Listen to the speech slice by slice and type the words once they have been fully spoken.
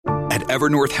At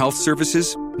Evernorth Health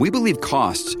Services, we believe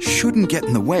costs shouldn't get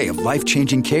in the way of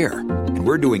life-changing care, and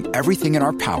we're doing everything in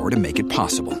our power to make it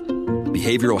possible.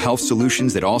 Behavioral health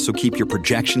solutions that also keep your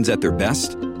projections at their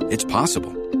best? It's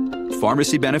possible.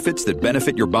 Pharmacy benefits that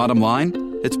benefit your bottom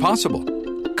line? It's possible.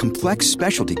 Complex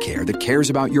specialty care that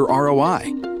cares about your ROI?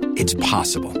 It's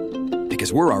possible.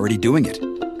 Because we're already doing it.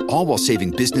 All while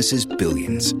saving businesses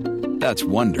billions. That's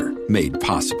Wonder made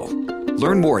possible.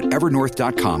 Learn more at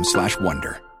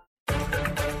evernorth.com/wonder.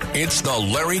 It's the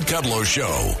Larry Kudlow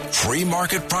Show. Free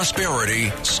market prosperity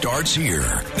starts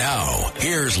here. Now,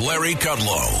 here's Larry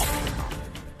Kudlow.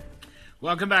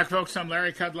 Welcome back, folks. I'm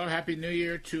Larry Kudlow. Happy New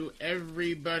Year to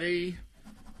everybody.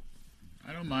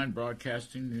 I don't mind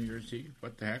broadcasting New Year's Eve.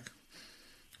 What the heck?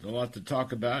 There's a lot to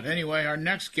talk about. Anyway, our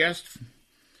next guest,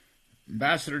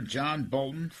 Ambassador John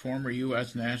Bolton, former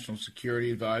U.S. National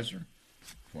Security Advisor,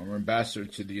 former ambassador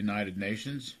to the United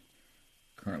Nations,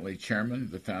 currently chairman of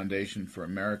the Foundation for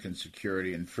American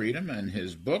Security and Freedom, and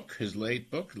his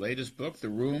latest book, The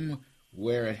Room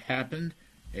Where It Happened,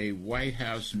 a White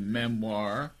House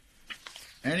memoir.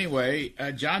 Anyway,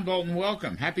 John Bolton,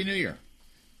 welcome. Happy New Year.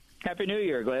 Happy New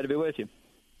Year. Glad to be with you.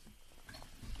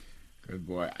 Good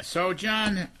boy. So,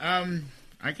 John,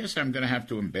 I guess I'm going to have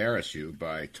to embarrass you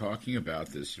by talking about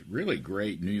this really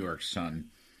great New York Sun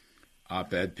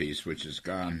op-ed piece, which has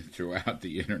gone throughout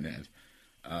the Internet.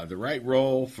 The right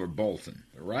role for Bolton.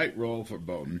 The right role for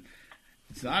Bolton.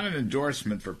 It's not an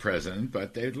endorsement for president,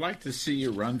 but they'd like to see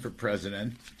you run for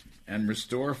president and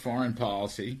restore foreign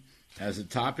policy as a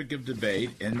topic of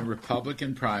debate in the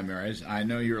Republican primaries. I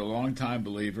know you're a longtime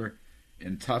believer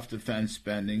in tough defense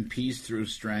spending, peace through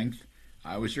strength.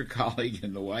 I was your colleague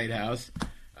in the White House.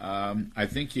 I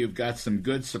think you've got some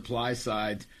good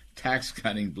supply-side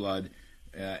tax-cutting blood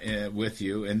with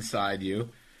you, inside you.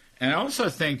 And I also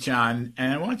think, John,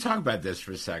 and I want to talk about this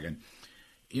for a second,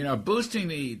 boosting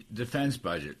the defense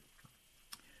budget,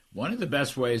 one of the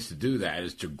best ways to do that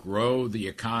is to grow the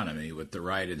economy with the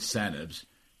right incentives.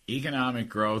 Economic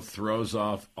growth throws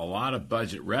off a lot of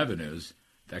budget revenues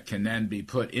that can then be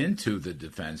put into the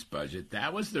defense budget.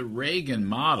 That was the Reagan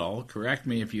model. Correct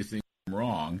me if you think I'm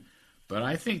wrong, but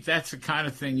I think that's the kind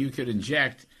of thing you could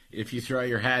inject if you throw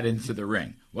your hat into the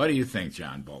ring. What do you think,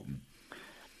 John Bolton?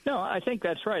 No, I think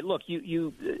that's right. Look,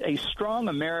 a strong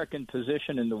American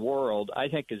position in the world, I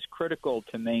think, is critical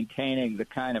to maintaining the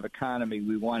kind of economy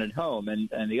we want at home.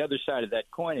 And the other side of that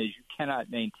coin is you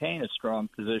cannot maintain a strong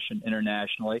position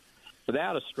internationally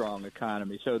without a strong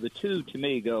economy. So the two, to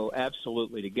me, go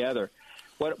absolutely together.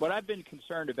 What I've been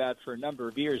concerned about for a number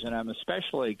of years, and I'm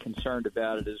especially concerned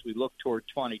about it as we look toward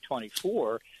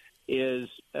 2024, is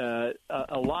a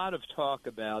lot of talk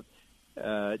about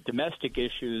domestic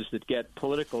issues that get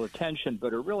political attention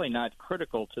but are really not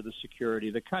critical to the security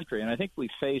of the country. And I think we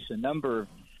face a number of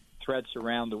threats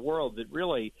around the world that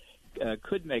really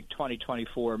could make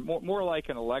 2024 more like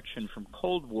an election from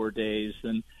Cold War days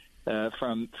than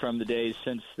from the days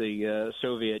since the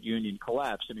Soviet Union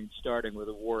collapsed. I mean, starting with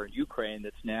a war in Ukraine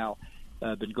that's now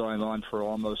been going on for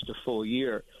almost a full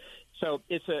year. So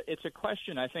it's a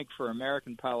question, I think, for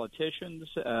American politicians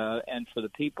and for the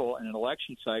people in an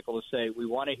election cycle to say, we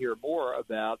want to hear more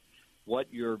about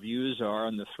what your views are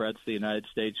on the threats the United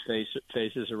States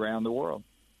faces around the world.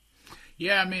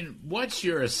 Yeah, I mean, what's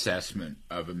your assessment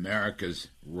of America's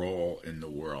role in the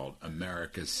world,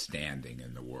 America's standing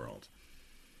in the world?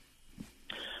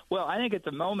 Well, I think at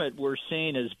the moment we're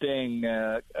seen as being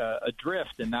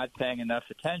adrift and not paying enough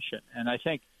attention. And I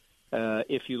think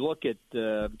if you look at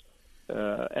the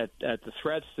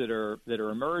threats that are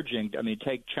emerging, I mean,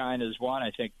 take China as one.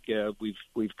 I think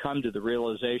we've come to the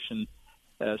realization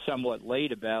somewhat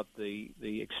late about the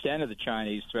extent of the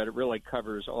Chinese threat. It really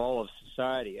covers all of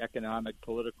society, economic,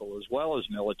 political, as well as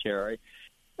military.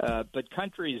 But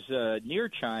countries near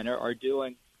China are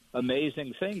doing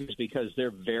amazing things because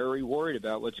they're very worried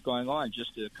about what's going on.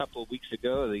 Just a couple of weeks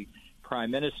ago, the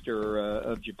Prime Minister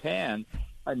of Japan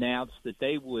announced that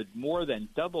they would more than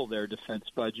double their defense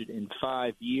budget in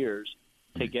 5 years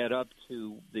to get up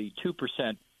to the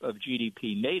 2% of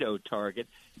GDP NATO target,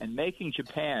 and making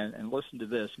Japan, and listen to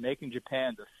this, making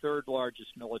Japan the third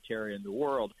largest military in the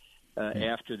world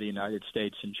after the United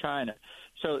States and China.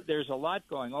 So there's a lot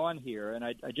going on here, and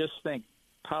I just think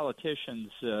politicians,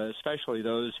 especially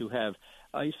those who have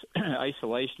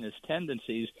isolationist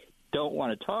tendencies, don't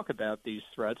want to talk about these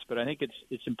threats, but I think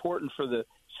it's important for the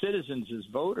citizens as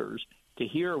voters to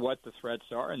hear what the threats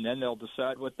are, and then they'll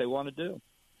decide what they want to do.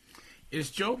 Is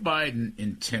Joe Biden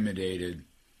intimidated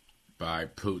by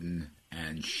Putin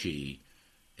and Xi?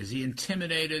 Is he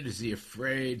intimidated? Is he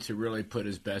afraid to really put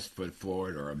his best foot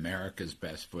forward, or America's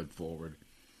best foot forward?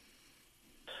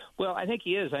 Well, I think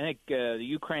he is. I think the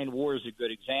Ukraine war is a good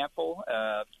example.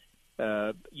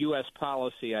 U.S.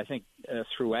 policy, I think,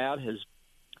 throughout has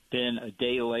been a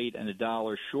day late and a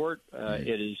dollar short.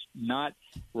 It has not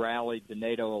rallied the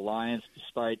NATO alliance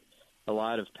despite a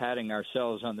lot of patting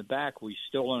ourselves on the back. We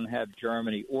still don't have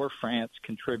Germany or France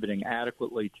contributing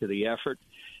adequately to the effort.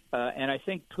 And I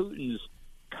think Putin's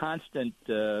constant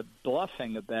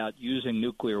bluffing about using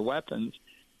nuclear weapons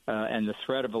and the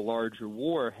threat of a larger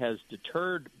war has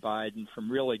deterred Biden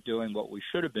from really doing what we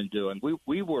should have been doing.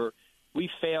 We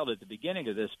failed at the beginning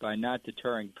of this by not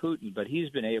deterring Putin, but he's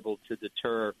been able to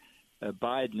deter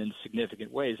Biden in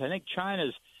significant ways. I think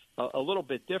China's a little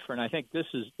bit different. I think this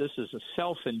is a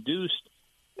self-induced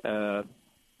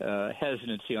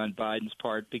hesitancy on Biden's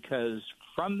part because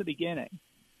from the beginning,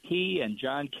 he and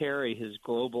John Kerry, his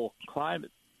global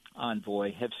climate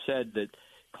envoy, have said that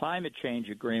climate change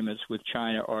agreements with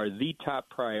China are the top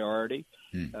priority.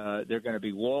 They're going to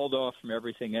be walled off from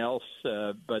everything else,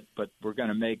 but we're going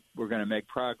to make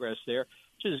progress there,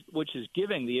 which is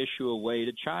giving the issue away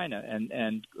to China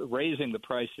and raising the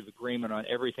price of agreement on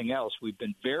everything else. We've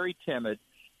been very timid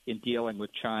in dealing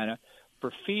with China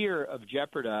for fear of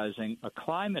jeopardizing a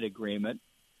climate agreement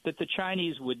that the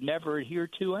Chinese would never adhere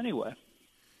to anyway.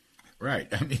 Right.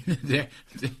 I mean,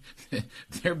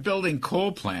 they're building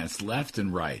coal plants left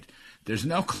and right. There's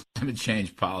no climate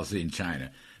change policy in China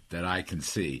that I can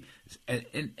see.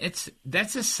 And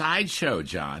that's a sideshow,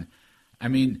 John. I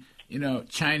mean,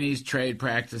 Chinese trade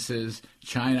practices,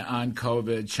 China on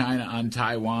COVID, China on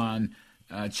Taiwan,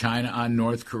 China on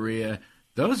North Korea.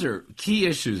 Those are key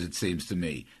issues, it seems to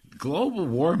me. Global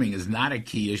warming is not a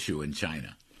key issue in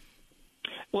China.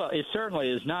 Well, it certainly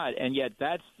is not, and yet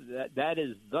that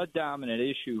is the dominant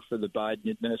issue for the Biden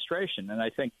administration, and I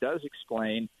think does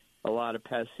explain a lot of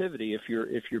passivity. If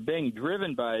you're being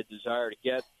driven by a desire to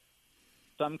get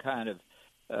some kind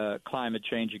of climate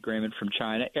change agreement from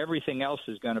China, everything else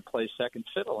is going to play second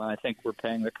fiddle, and I think we're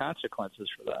paying the consequences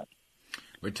for that.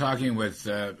 We're talking with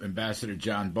Ambassador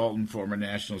John Bolton, former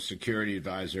National Security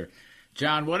Advisor.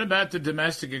 John, what about the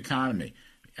domestic economy?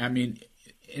 I mean,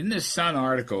 in this Sun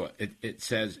article,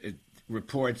 it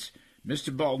reports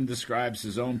Mr. Bolton describes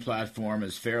his own platform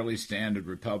as fairly standard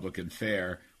Republican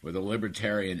fare with a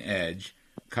libertarian edge,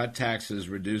 cut taxes,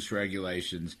 reduce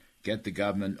regulations, get the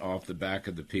government off the back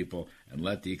of the people, and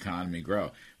let the economy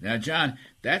grow. Now, John,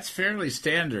 that's fairly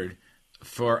standard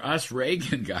for us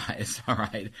Reagan guys, all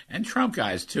right, and Trump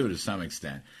guys, too, to some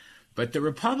extent. But the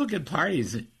Republican Party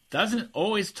doesn't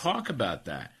always talk about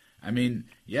that. I mean,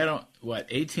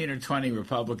 18 or 20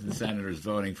 Republican senators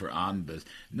voting for omnibus.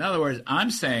 In other words,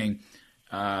 I'm saying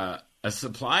a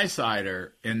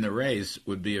supply-sider in the race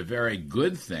would be a very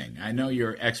good thing. I know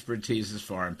your expertise is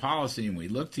foreign policy, and we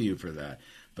look to you for that.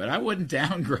 But I wouldn't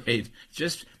downgrade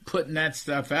just putting that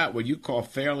stuff out, what you call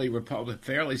fairly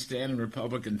standard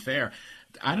Republican fare.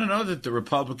 I don't know that the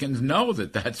Republicans know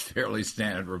that that's fairly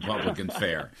standard Republican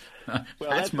fare. Well,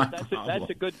 that's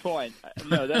a good point.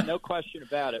 No question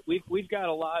about it. We've got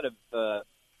a lot of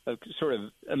sort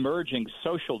of emerging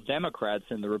social democrats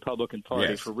in the Republican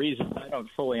Party for reasons I don't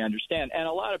fully understand, and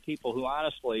a lot of people who,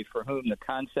 honestly, for whom the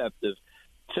concept of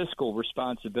fiscal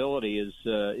responsibility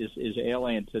is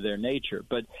alien to their nature.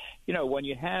 But when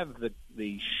you have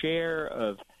the share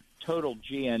of total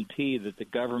GNP that the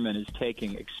government is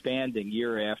taking expanding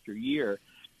year after year,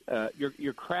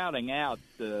 you're crowding out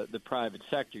the private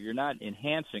sector. You're not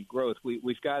enhancing growth.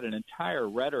 We've got an entire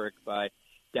rhetoric by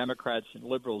Democrats and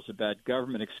liberals about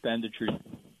government expenditures,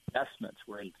 investments.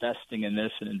 We're investing in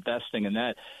this and investing in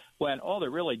that, when all they're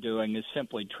really doing is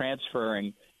simply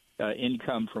transferring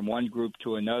income from one group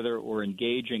to another or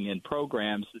engaging in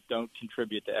programs that don't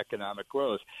contribute to economic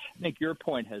growth. I think your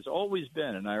point has always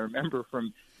been, and I remember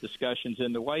from discussions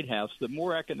in the White House, the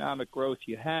more economic growth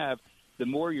you have, the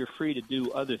more you're free to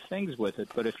do other things with it.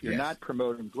 But if you're not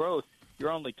promoting growth, you're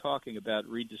only talking about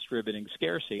redistributing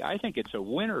scarcity. I think it's a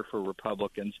winner for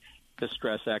Republicans to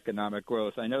stress economic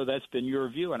growth. I know that's been your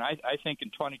view, and I think in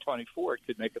 2024 it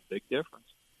could make a big difference.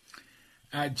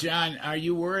 John, are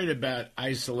you worried about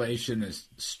isolationist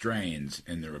strains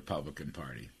in the Republican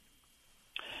Party?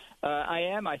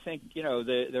 I am. I think,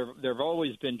 there have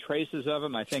always been traces of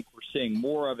them. I think we're seeing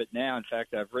more of it now. In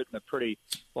fact, I've written a pretty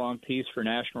long piece for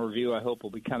National Review I hope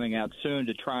will be coming out soon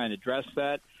to try and address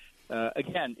that.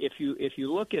 Again, if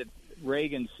you look at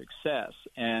Reagan's success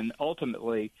and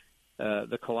ultimately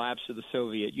the collapse of the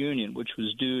Soviet Union, which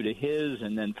was due to his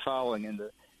and then following in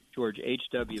the George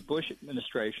H.W. Bush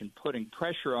administration putting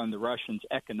pressure on the Russians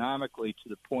economically to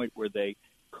the point where they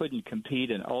couldn't compete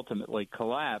and ultimately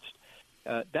collapsed,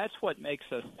 that's what makes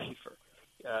us safer.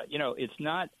 it's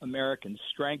not American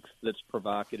strength that's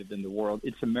provocative in the world.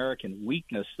 It's American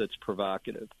weakness that's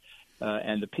provocative.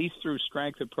 And the peace through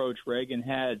strength approach Reagan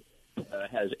had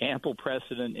has ample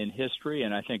precedent in history,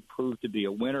 and I think proved to be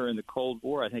a winner in the Cold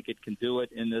War. I think it can do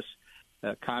it in this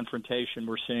confrontation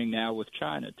we're seeing now with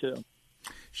China, too.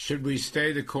 Should we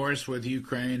stay the course with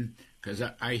Ukraine? Because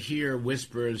I hear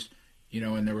whispers,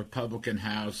 in the Republican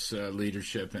House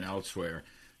leadership and elsewhere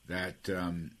that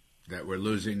we're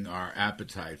losing our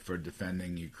appetite for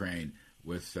defending Ukraine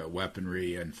with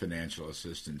weaponry and financial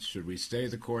assistance. Should we stay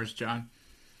the course, John?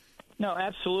 No,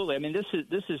 absolutely. I mean,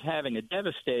 this is having a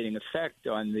devastating effect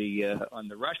on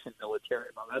the Russian military,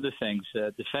 among other things.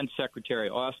 Defense Secretary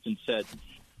Austin said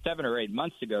 7 or 8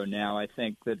 months ago now, I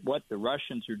think, that what the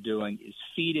Russians are doing is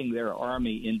feeding their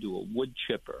army into a wood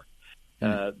chipper.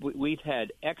 We've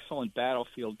had excellent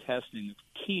battlefield testing of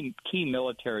key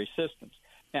military systems.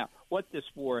 Now, what this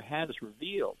war has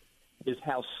revealed is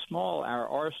how small our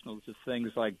arsenals of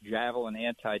things like Javelin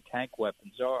anti-tank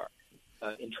weapons are.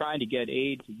 In trying to get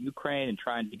aid to Ukraine and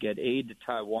trying to get aid to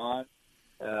Taiwan,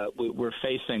 we're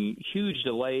facing huge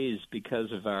delays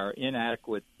because of our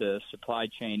inadequate supply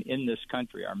chain in this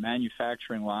country. Our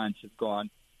manufacturing lines have gone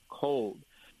cold.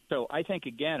 So I think,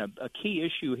 again, a key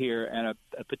issue here and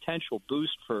a potential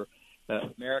boost for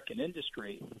American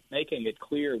industry, making it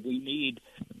clear we need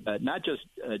not just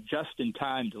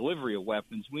just-in-time delivery of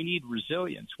weapons, we need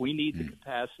resilience. We need the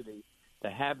capacity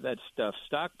to have that stuff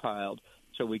stockpiled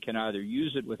so we can either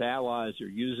use it with allies or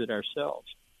use it ourselves.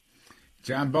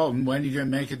 John Bolton, when are you going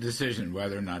to make a decision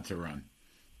whether or not to run?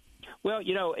 Well,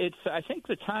 I think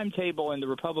the timetable in the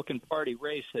Republican Party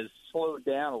race has slowed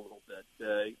down a little bit.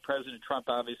 President Trump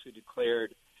obviously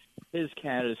declared his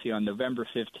candidacy on November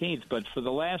 15th, but for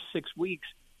the last 6 weeks,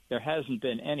 there hasn't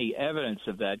been any evidence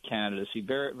of that candidacy.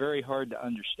 Very, very hard to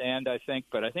understand, I think,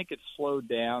 but I think it's slowed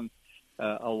down.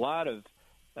 A lot of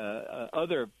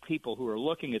other people who are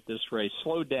looking at this race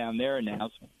slowed down their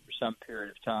announcement for some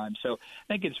period of time. So I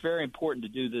think it's very important to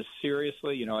do this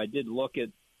seriously. I did look at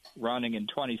running in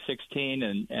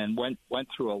 2016 and went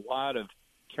through a lot of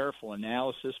careful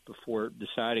analysis before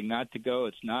deciding not to go.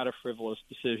 It's not a frivolous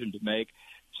decision to make.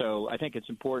 So I think it's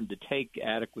important to take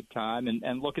adequate time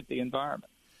and look at the environment.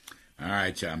 All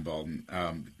right, John Bolton.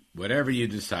 Whatever you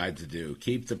decide to do,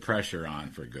 keep the pressure on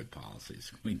for good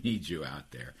policies. We need you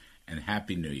out there. And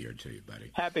Happy New Year to you,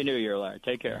 buddy. Happy New Year, Larry.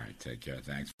 Take care. All right, take care.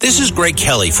 Thanks. This is Greg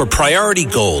Kelly for Priority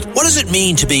Gold. What does it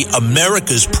mean to be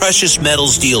America's precious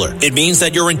metals dealer? It means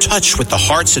that you're in touch with the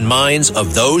hearts and minds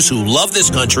of those who love this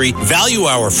country, value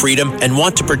our freedom, and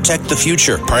want to protect the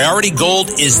future. Priority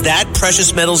Gold is that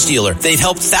precious metals dealer. They've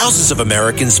helped thousands of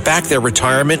Americans back their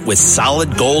retirement with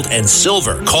solid gold and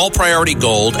silver. Call Priority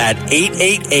Gold at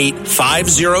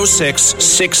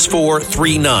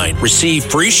 888-506-6439. Receive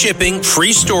free shipping,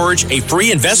 free storage, a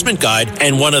free investment guide,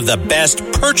 and one of the best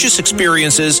purchase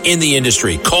experiences in the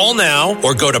industry. Call now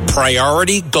or go to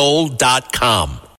PriorityGold.com.